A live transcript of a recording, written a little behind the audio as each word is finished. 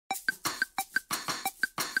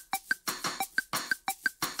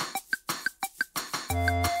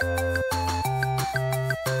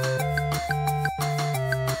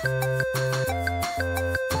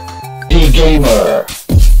gamer.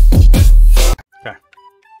 Okay.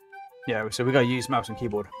 Yeah, so we gotta use mouse and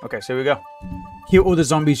keyboard. Okay, so here we go. Kill all the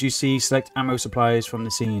zombies you see. Select ammo supplies from the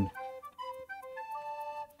scene.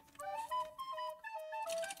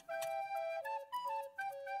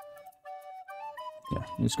 Yeah,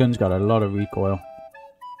 this gun's got a lot of recoil.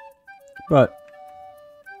 But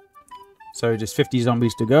so just 50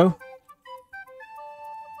 zombies to go.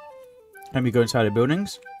 Can we go inside the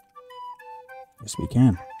buildings? Yes, we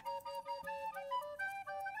can.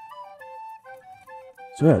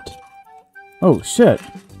 Shit. Oh, shit.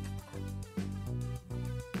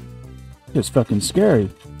 It's fucking scary.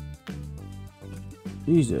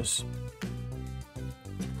 Jesus.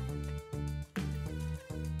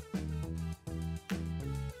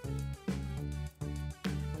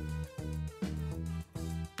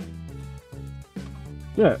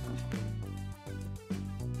 Yeah.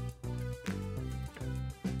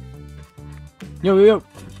 Yo.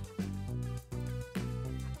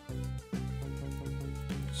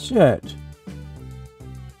 Shit.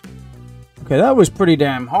 Okay, that was pretty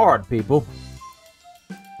damn hard, people.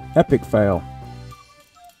 Epic fail.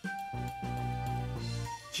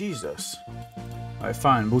 Jesus. Alright,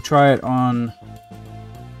 fine. We'll try it on...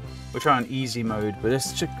 We'll try on easy mode, but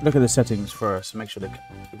let's look at the settings first. Make sure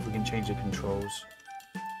if we can change the controls.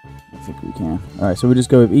 I think we can. Alright, so we'll just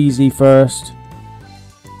go with easy first.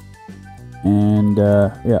 And,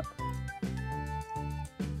 yeah.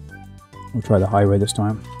 We'll try the highway this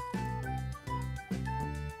time.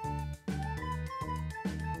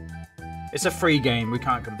 It's a free game, we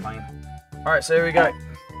can't complain. Alright, so here we go.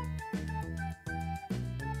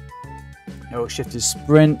 Oh, shift is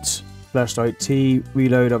sprint, flashlight T,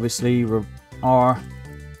 reload obviously, R.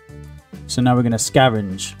 So now we're gonna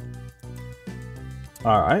scavenge.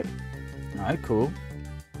 Alright. Alright, cool.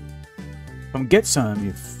 Come get some,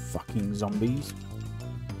 you fucking zombies.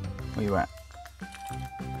 Where you at?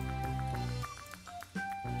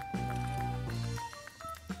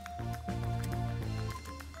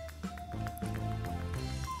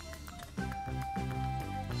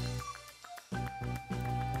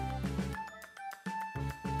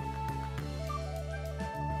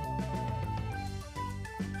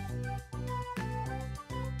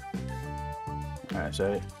 Alright,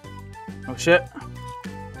 so... Oh shit!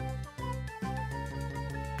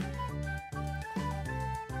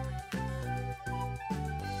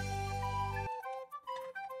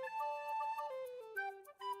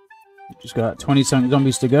 Just got 20-something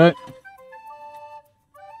zombies to go.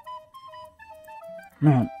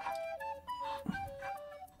 Man.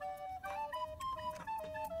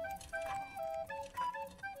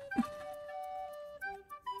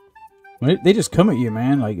 They just come at you,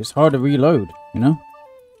 man. Like, it's hard to reload, you know?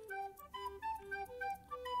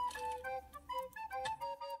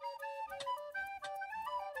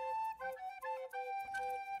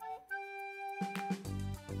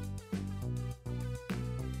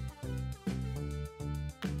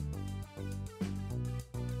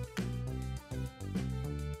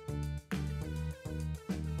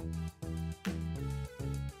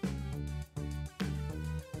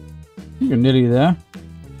 You're nearly there.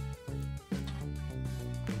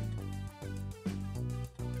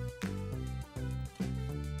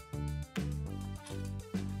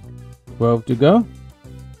 Twelve to go.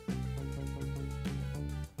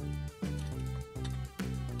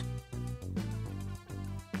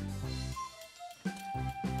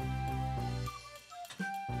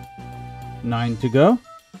 Nine to go.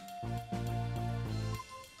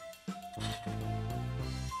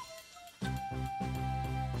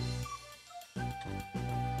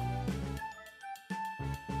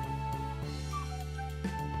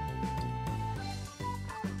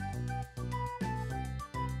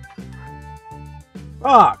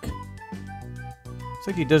 Fuck! It's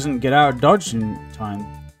like he doesn't get out of dodge in time.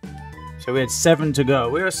 So we had 7 to go.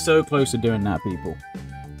 We are so close to doing that, people.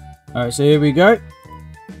 Alright, so here we go.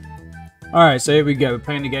 Alright, so here we go. We're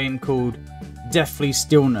playing a game called Deathly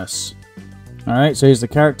Stillness. Alright, so here's the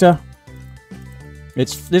character.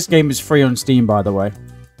 This game is free on Steam, by the way.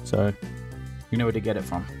 So, you know where to get it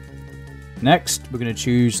from. Next, we're going to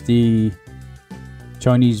choose the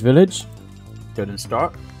Chinese village. Go ahead and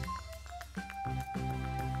start.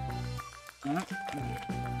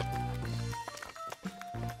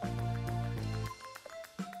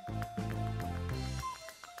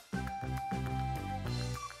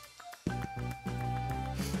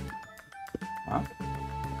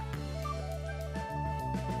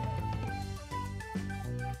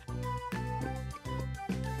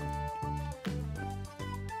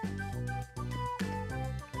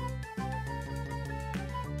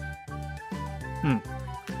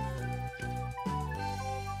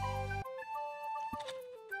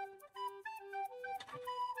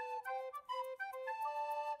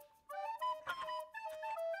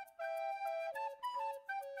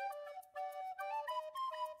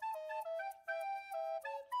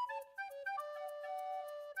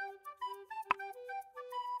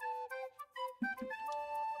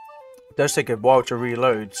 It does take a while to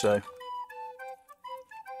reload, so.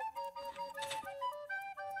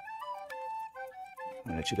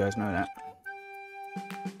 I'll let you guys know that.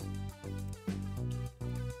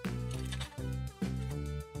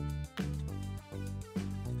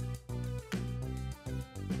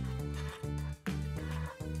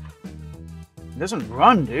 It doesn't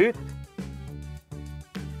run, dude.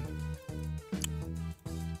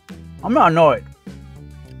 I'm not annoyed.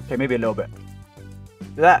 Okay, maybe a little bit.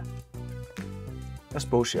 That's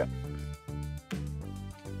bullshit.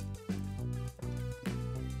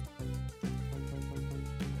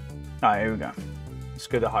 Alright, here we go. Let's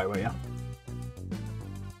go the highway, yeah?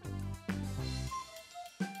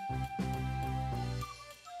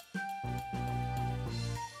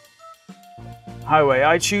 Highway,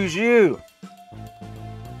 I choose you!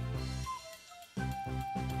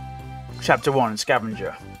 Chapter 1,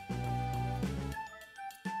 Scavenger.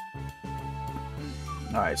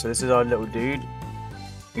 Alright, so this is our little dude.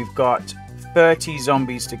 We've got 30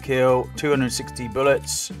 zombies to kill, 260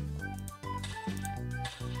 bullets.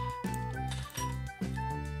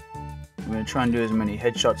 I'm going to try and do as many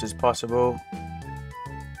headshots as possible.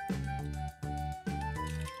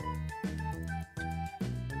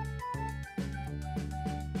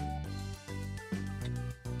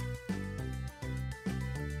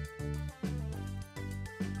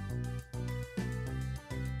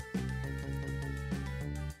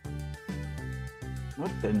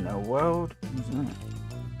 What in the world is that?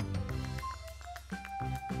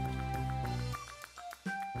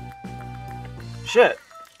 Shit!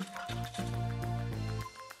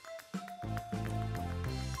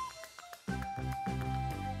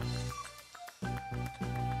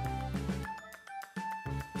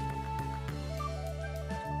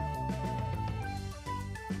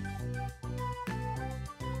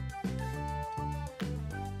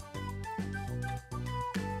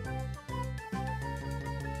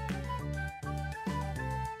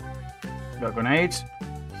 Got grenades.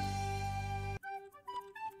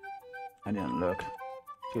 I didn't look.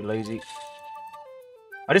 Too lazy.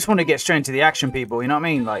 I just want to get straight into the action, people. You know what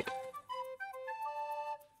I mean? Like,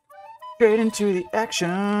 straight into the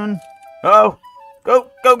action. Oh, go,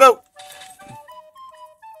 go, go!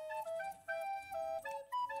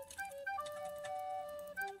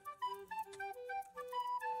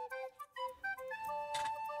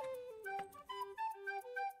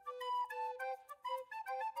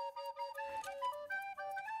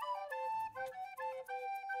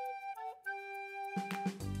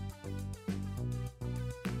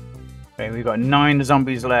 Okay, we've got 9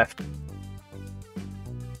 zombies left.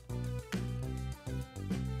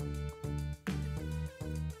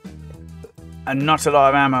 And not a lot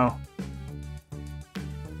of ammo.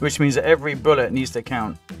 Which means that every bullet needs to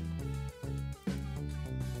count.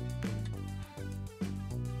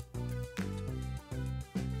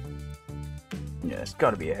 Yeah, it's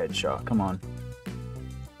got to be a headshot. Come on.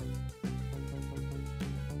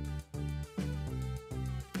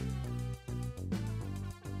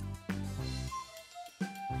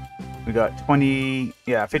 We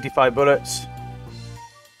got 55 bullets.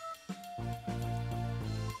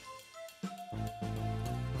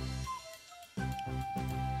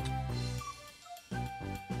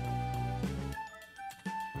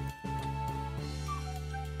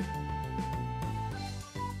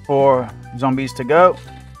 Four zombies to go.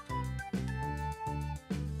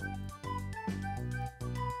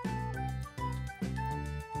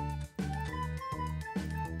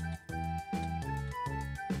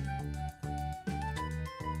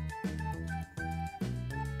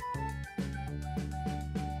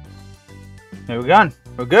 There we go.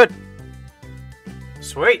 We're good.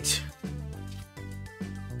 Sweet.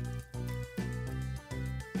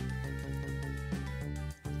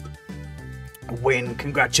 A win.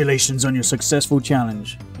 Congratulations on your successful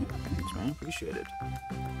challenge. Thanks, man. Appreciate it.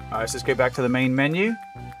 Alright, so let's go back to the main menu.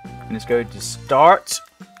 And let's go to start.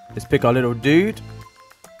 Let's pick our little dude.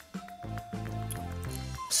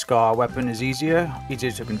 Scar weapon is easier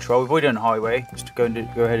to control. We've already done highway. Let's go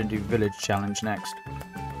ahead and do village challenge next.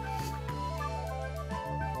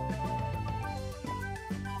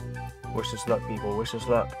 Wish us luck, people. Wish us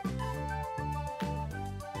luck.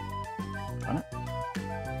 Got it?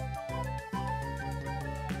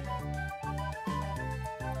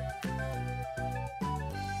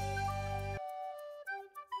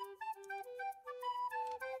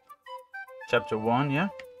 Chapter 1, yeah?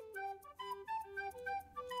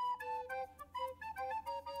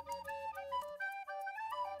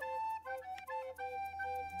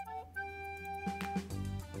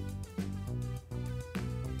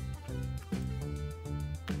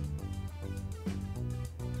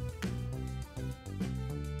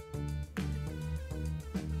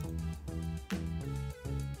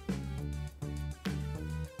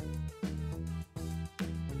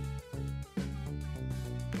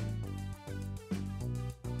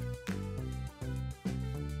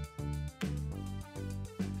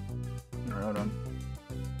 Alright, hold on.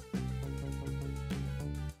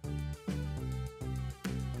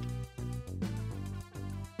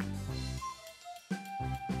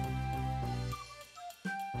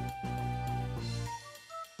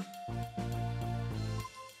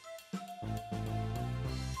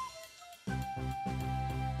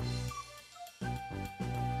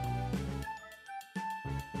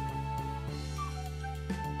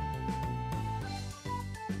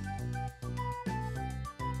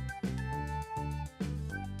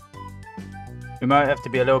 We might have to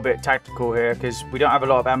be a little bit tactical here because we don't have a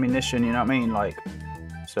lot of ammunition, you know what I mean? Like,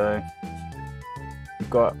 so we've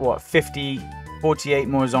got what, 48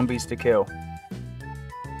 more zombies to kill.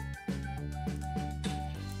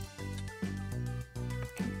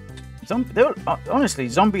 Honestly,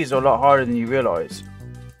 zombies are a lot harder than you realize.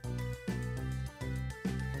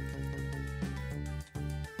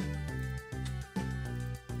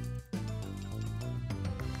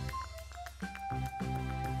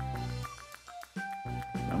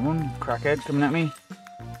 Come on, crackhead coming at me.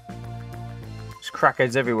 There's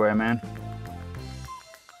crackheads everywhere, man.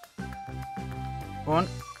 Come on.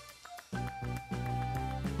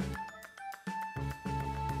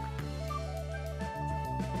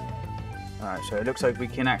 Alright, so it looks like we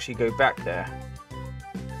can actually go back there.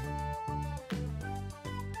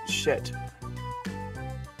 Shit.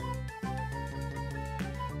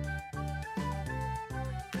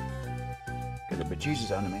 Get the bejesus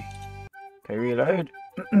out of me. Okay, reload.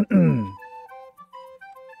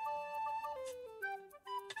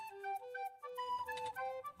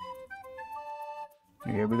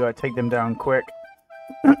 Yeah, we gotta take them down quick.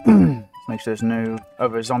 Make sure there's no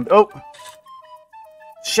other zombie. Oh!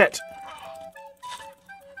 Shit!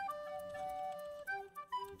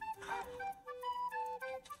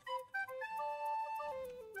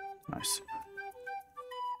 Nice.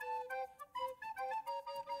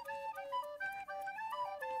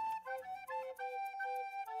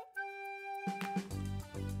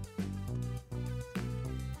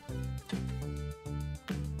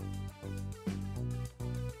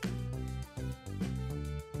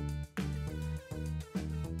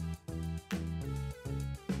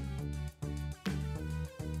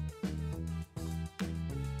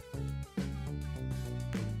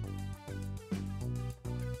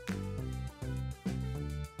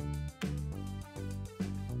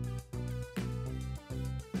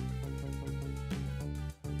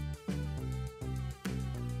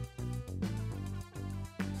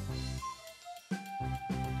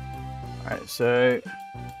 Alright, so it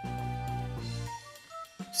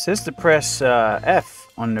says to press F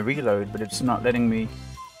on the reload, but it's not letting me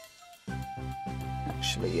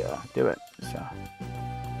actually do it. So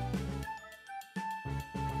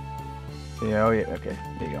yeah, oh yeah, okay,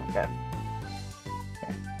 there you go. F.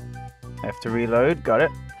 Okay. F to reload, got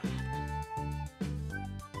it.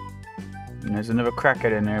 And there's another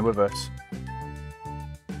crackhead in there with us.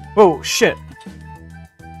 Oh shit!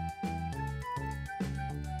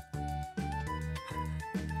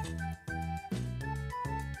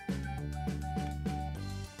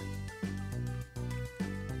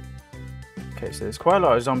 Okay, so there's quite a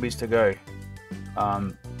lot of zombies to go.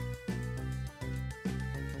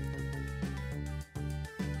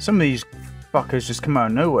 Some of these fuckers just come out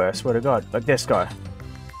of nowhere, I swear to God. Like this guy. What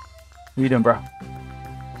are you doing, bro?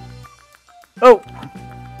 Oh!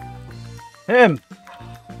 Hit him!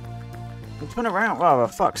 Turn around. Wow,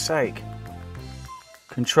 for fuck's sake.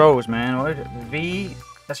 Controls, man. What is it? V?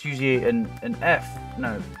 That's usually an F.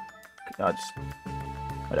 No. I just...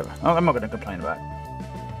 Whatever. Oh, I'm not going to complain about it.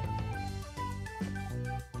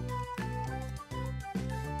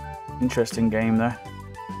 Interesting game though.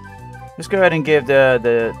 Let's go ahead and give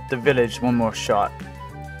the village one more shot.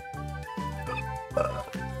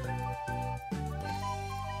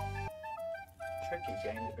 Tricky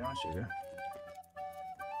game, to be honest with you.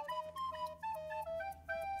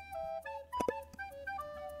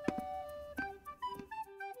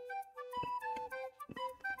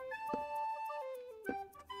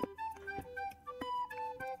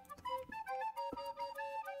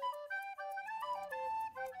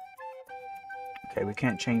 Okay, we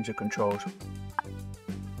can't change the controls.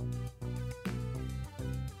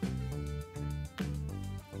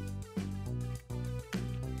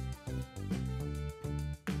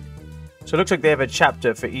 So it looks like they have a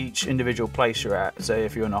chapter for each individual place you're at. Say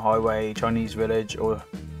if you're on a highway, Chinese village, or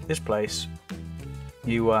this place,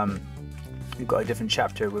 you've got a different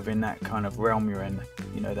chapter within that kind of realm you're in,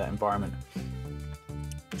 you know, that environment,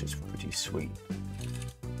 which is pretty sweet.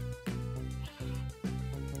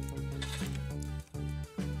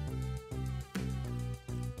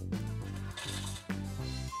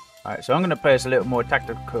 Alright, so I'm going to play this a little more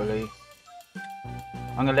tactically.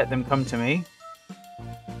 I'm gonna let them come to me.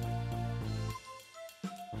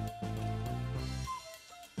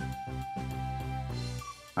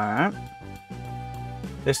 Alright.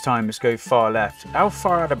 This time, let's go far left. How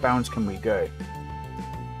far out of bounds can we go?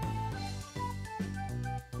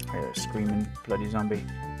 Oh, screaming bloody zombie.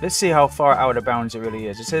 Let's see how far out of bounds it really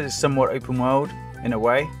is. It says it's somewhat open world, in a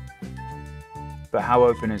way. But how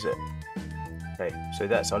open is it? Okay, so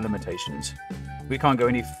that's our limitations. We can't go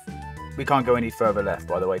any further left,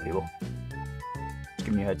 by the way, people. Just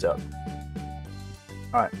giving you a heads up.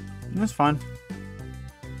 Alright, that's fine.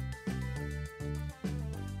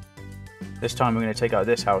 This time we're going to take out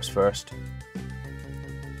this house first.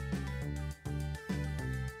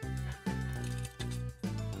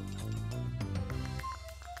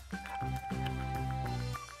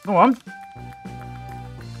 Go on.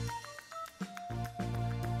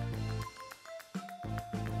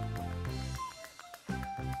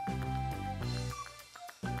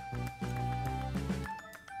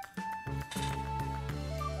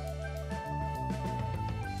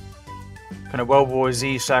 Kind of World War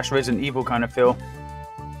Z / Resident Evil kind of feel.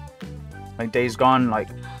 Like Days Gone, like...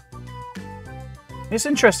 It's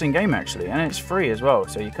an interesting game actually, and it's free as well,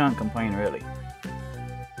 so you can't complain really.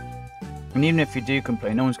 And even if you do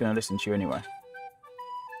complain, no one's going to listen to you anyway.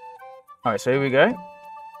 Alright, so here we go.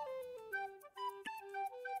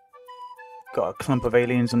 Got a clump of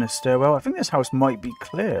aliens on this stairwell. I think this house might be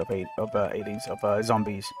clear of aliens, of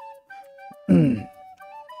zombies.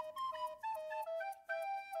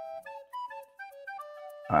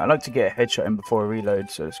 Alright, I like to get a headshot in before I reload,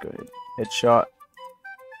 so let's go ahead. Headshot.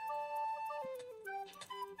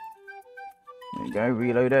 There you go,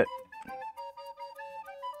 reload it.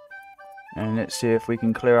 And let's see if we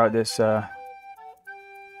can clear out this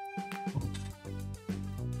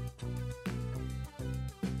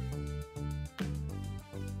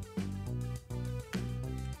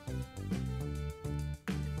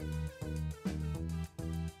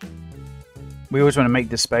we always want to make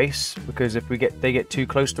the space, because if they get too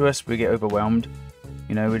close to us, we get overwhelmed.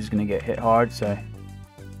 You know, we're just gonna get hit hard, so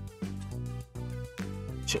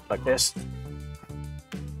shit like this.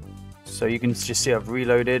 So you can just see I've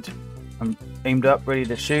reloaded. I'm aimed up, ready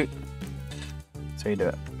to shoot. So you do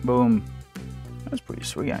it. Boom. That's pretty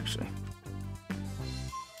sweet actually.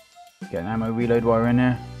 Get an ammo reload while we're in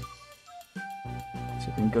there. See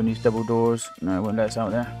if we can go on these double doors. No, it won't let us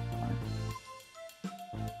out there.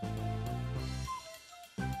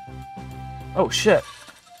 Oh shit!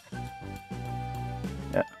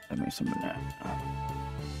 Yeah, let me something there.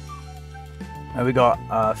 We got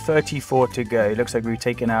 34 to go. Looks like we've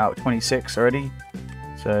taken out 26 already.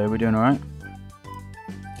 So we're doing alright.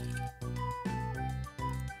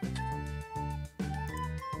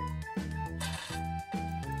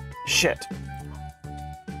 Shit!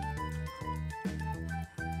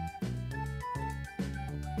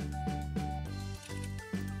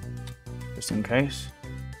 Just in case.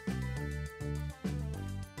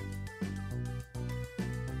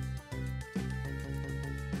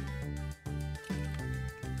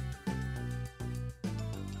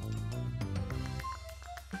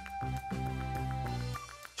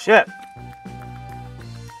 Shit!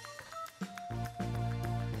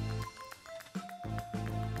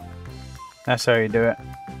 That's how you do it.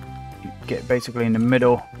 You get basically in the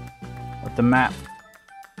middle of the map.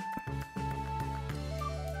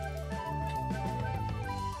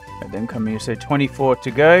 And then come here, so 24 to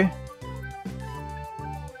go.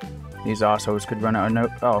 These assholes could run out of no.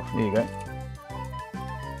 Oh, here you go.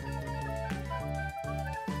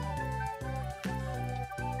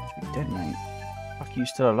 You're dead, mate. Fuck, you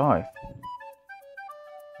still alive?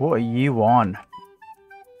 What are you on?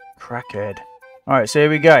 Crackhead. Alright, so here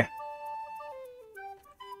we go.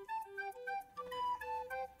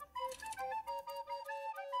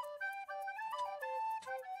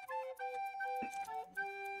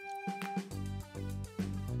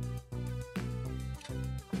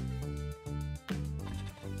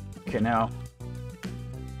 Okay, now.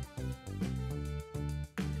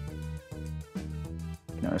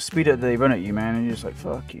 You know, the speed that they run at you, man, and you're just like,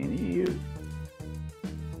 fucking you.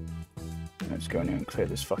 Let's go in here and clear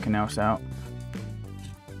this fucking house out.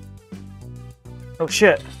 Oh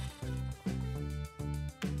shit!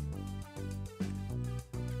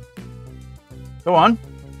 Go on!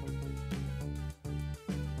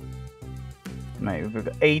 Mate, we've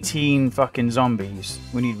got 18 fucking zombies.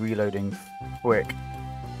 We need reloading quick.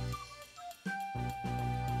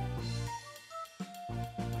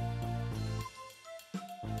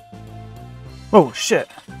 Oh shit!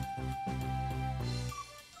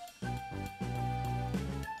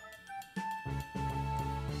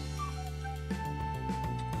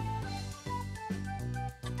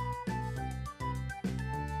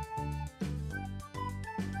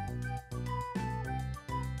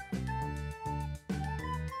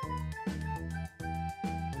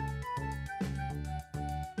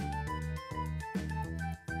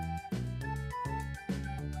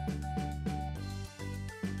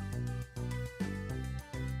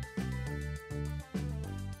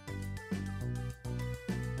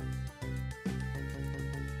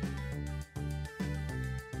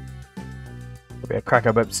 Probably a crack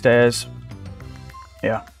up upstairs.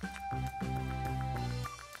 Yeah.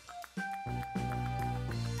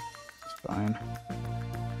 It's fine.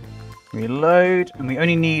 Reload, and we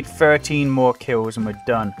only need 13 more kills and we're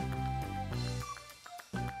done.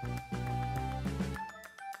 Go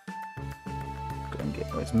and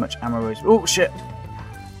get as much ammo as... Oh, shit!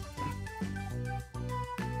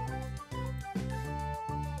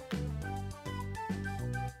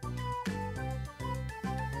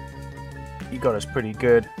 You got us pretty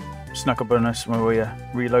good. Snuck up on us when we were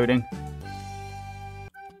reloading.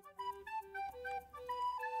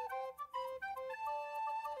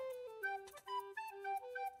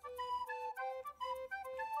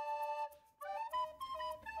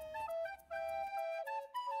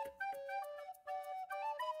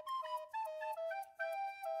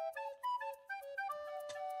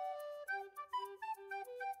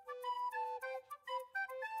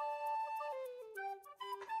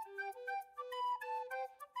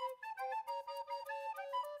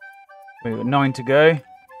 We've got 9 to go.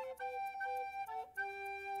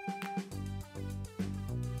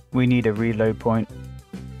 We need a reload point.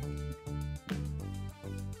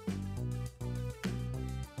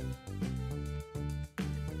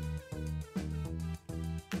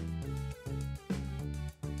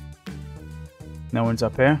 No one's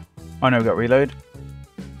up here. Oh no, we got reload.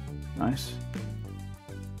 Nice.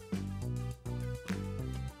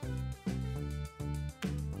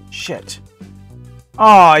 Shit.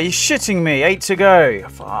 Oh, you're shitting me. 8 to go.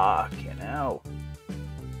 Fucking hell.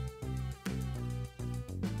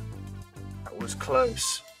 That was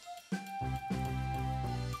close.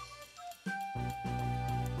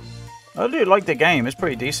 I do like the game. It's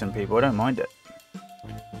pretty decent, people. I don't mind it.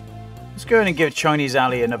 Let's go in and give Chinese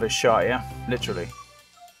Alley another shot, yeah? Literally.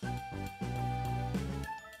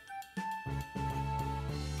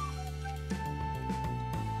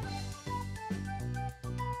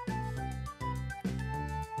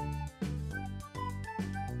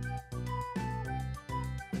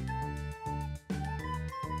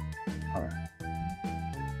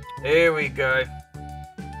 Here we go.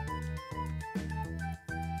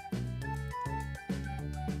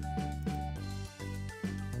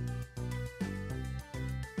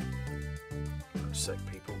 For a sec,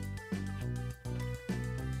 people.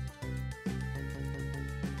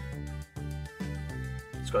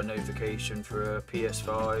 It's got a notification for a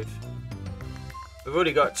PS5. We've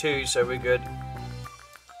already got 2, so we're good.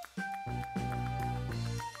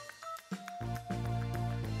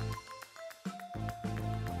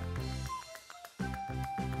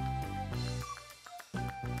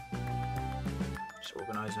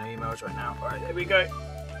 Organising emails right now. Alright, there we go.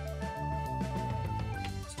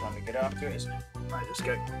 It's time to get after it, isn't it? Right, let's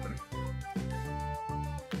go.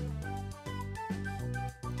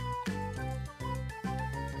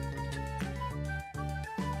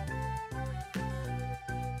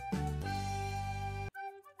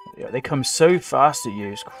 Yeah, they come so fast at you,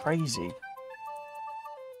 it's crazy.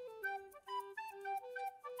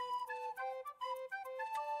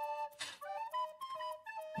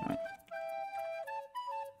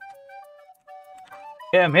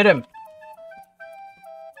 Hit him!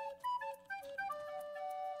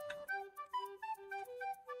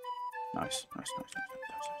 Nice.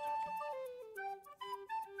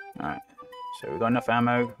 Alright, so we've got enough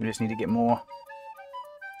ammo, we just need to get more.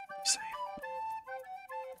 Save.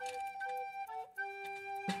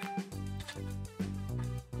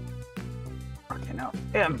 Okay, now,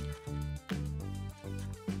 hit him!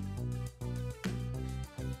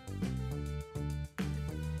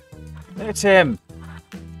 Hit him!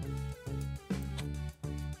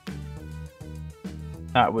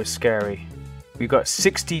 That was scary. We've got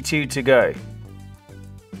 62 to go.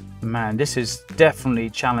 Man, this is definitely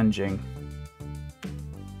challenging.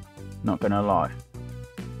 Not gonna lie.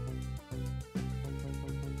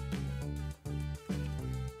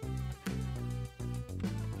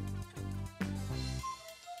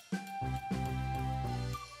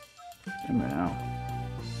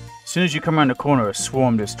 As soon as you come around the corner, a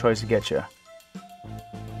swarm just tries to get you.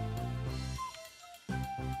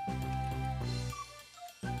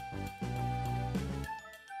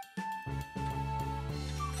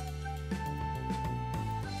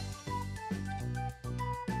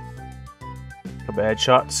 Couple of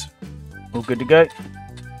headshots. All good to go.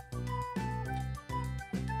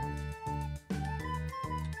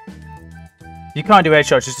 You can't do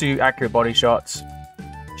headshots, just do accurate body shots.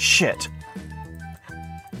 Shit.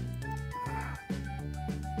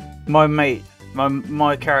 My mate,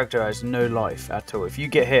 my character has no life at all. If you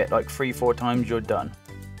get hit like 3-4 times, you're done.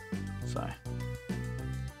 So.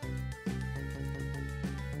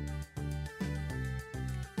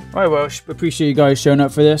 Alright, well, appreciate you guys showing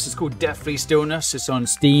up for this. It's called Deathly Stillness. It's on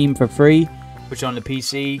Steam for free, which is on the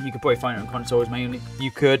PC. You could probably find it on consoles mainly.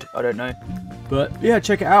 You could, I don't know. But yeah,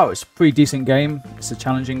 check it out. It's a pretty decent game. It's a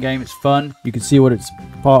challenging game. It's fun. You can see what it's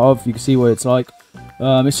part of. You can see what it's like.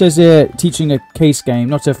 It says here, teaching a case game,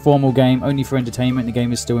 not a formal game, only for entertainment. The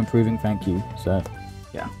game is still improving. Thank you. So,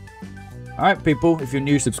 yeah. Alright, people, if you're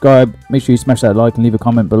new, subscribe. Make sure you smash that like and leave a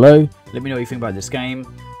comment below. Let me know what you think about this game.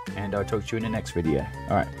 And I'll talk to you in the next video.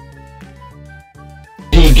 Alright.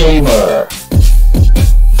 Gamer.